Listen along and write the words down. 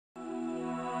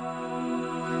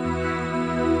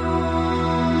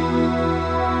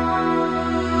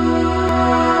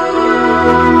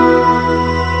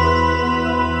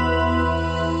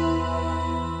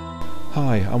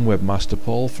I'm Webmaster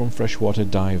Paul from Freshwater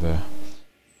Diver.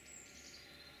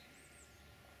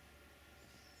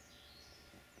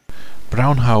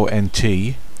 Brown Howe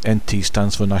NT, NT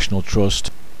stands for National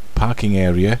Trust, parking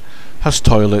area has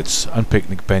toilets and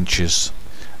picnic benches.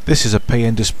 This is a pay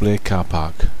and display car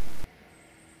park.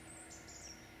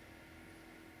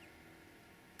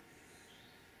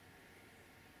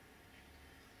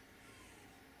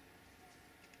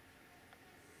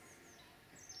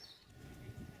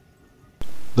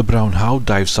 The Brown Howe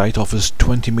dive site offers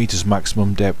 20 meters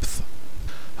maximum depth.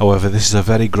 However, this is a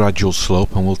very gradual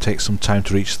slope and will take some time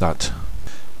to reach that,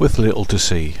 with little to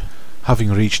see.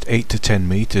 Having reached 8 to 10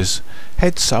 meters,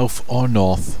 head south or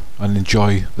north and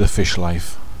enjoy the fish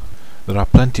life. There are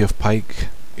plenty of pike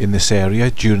in this area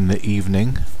during the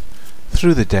evening.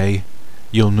 Through the day,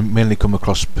 you'll mainly come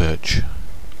across perch.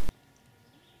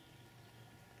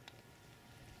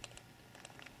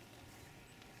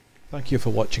 Thank you for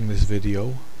watching this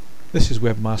video. This is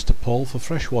Webmaster Paul for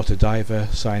Freshwater Diver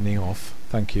signing off.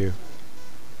 Thank you.